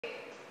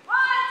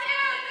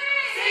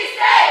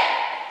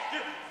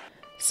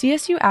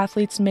CSU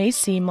athletes may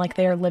seem like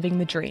they are living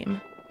the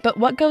dream, but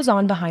what goes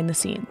on behind the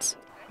scenes?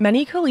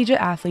 Many collegiate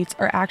athletes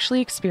are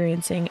actually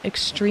experiencing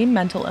extreme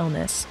mental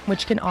illness,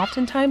 which can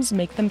oftentimes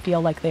make them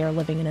feel like they are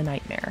living in a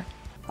nightmare.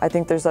 I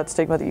think there's that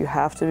stigma that you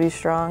have to be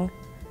strong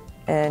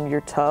and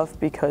you're tough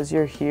because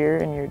you're here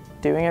and you're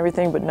doing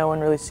everything, but no one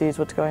really sees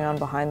what's going on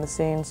behind the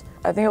scenes.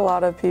 I think a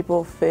lot of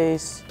people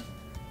face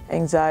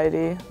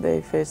anxiety.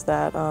 They face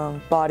that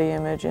body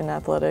image in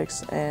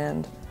athletics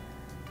and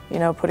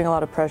putting a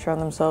lot of pressure on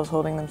themselves,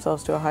 holding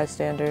themselves to a high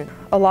standard.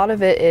 A lot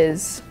of it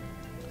is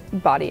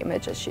body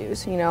image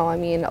issues, a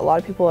lot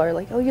of people are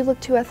like, oh, you look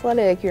too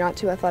athletic, you're not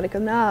too athletic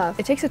enough.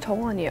 It takes a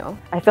toll on you.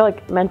 I feel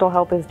like mental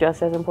health is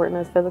just as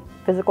important as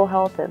physical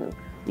health, and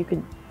you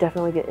could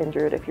definitely get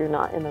injured if you're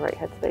not in the right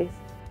headspace.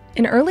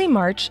 In early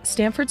March,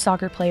 Stanford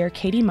soccer player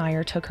Katie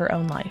Meyer took her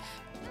own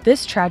life.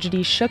 This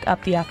tragedy shook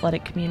up the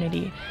athletic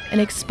community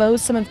and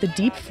exposed some of the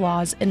deep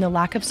flaws in the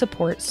lack of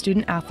support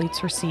student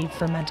athletes receive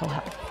for mental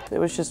health. It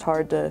was just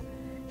hard to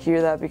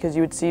hear that because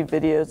you would see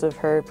videos of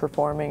her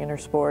performing in her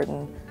sport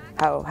and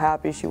how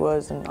happy she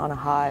was and on a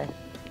high,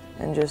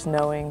 and just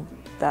knowing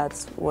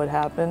that's what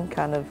happened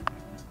kind of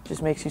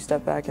just makes you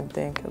step back and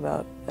think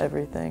about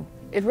everything.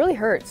 It really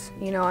hurts,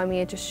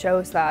 it just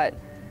shows that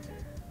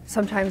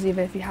sometimes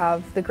even if you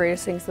have the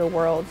greatest things in the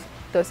world,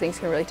 those things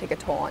can really take a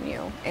toll on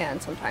you,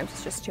 and sometimes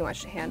it's just too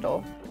much to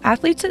handle.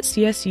 Athletes at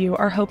CSU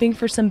are hoping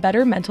for some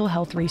better mental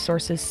health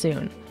resources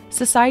soon.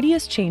 Society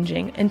is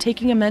changing, and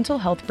taking a mental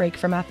health break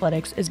from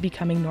athletics is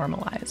becoming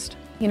normalized.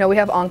 We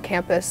have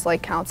on-campus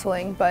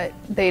counseling, but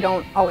they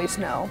don't always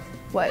know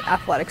what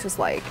athletics is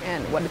like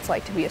and what it's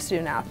like to be a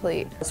student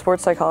athlete.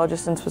 Sports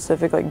psychologists in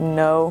specific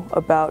know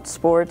about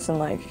sports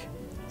and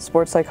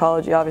sports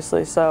psychology,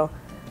 obviously, so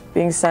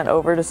being sent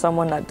over to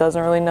someone that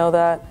doesn't really know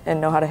that and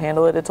know how to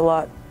handle it, it's a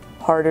lot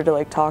harder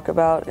to talk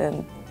about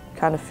and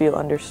kind of feel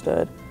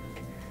understood.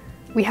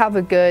 We have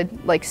a good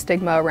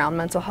stigma around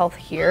mental health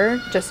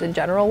here, just in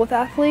general with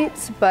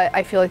athletes, but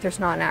I feel like there's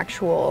not an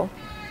actual,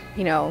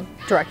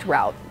 direct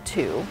route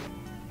to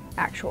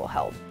actual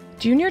help.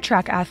 Junior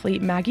track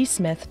athlete Maggie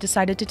Smith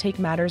decided to take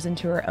matters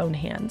into her own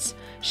hands.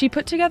 She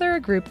put together a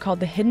group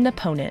called The Hidden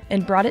Opponent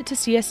and brought it to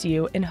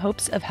CSU in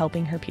hopes of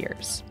helping her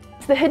peers.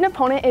 The Hidden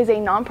Opponent is a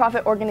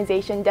nonprofit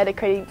organization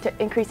dedicated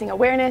to increasing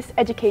awareness,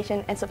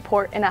 education, and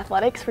support in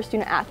athletics for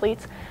student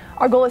athletes.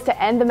 Our goal is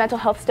to end the mental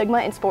health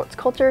stigma in sports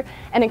culture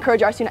and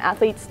encourage our student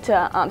athletes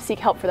to seek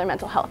help for their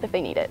mental health if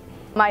they need it.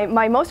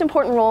 My most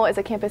important role as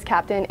a campus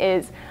captain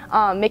is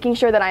making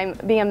sure that I'm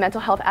being a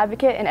mental health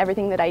advocate in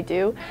everything that I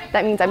do.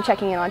 That means I'm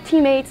checking in on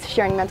teammates,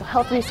 sharing mental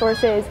health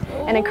resources,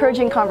 and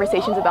encouraging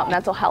conversations about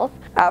mental health.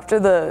 After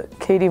the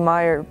Katie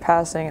Meyer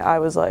passing, I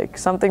was like,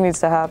 something needs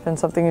to happen,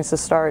 something needs to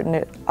start.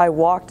 And I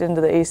walked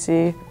into the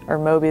AC, or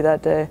Moby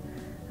that day,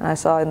 and I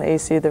saw in the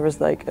AC there was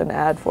an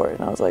ad for it,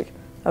 and I was like,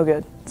 oh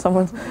good,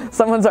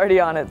 someone's already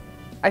on it.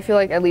 I feel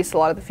like at least a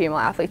lot of the female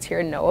athletes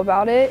here know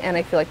about it, and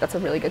I feel like that's a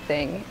really good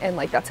thing, and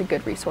that's a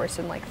good resource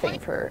and thing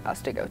for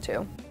us to go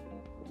to.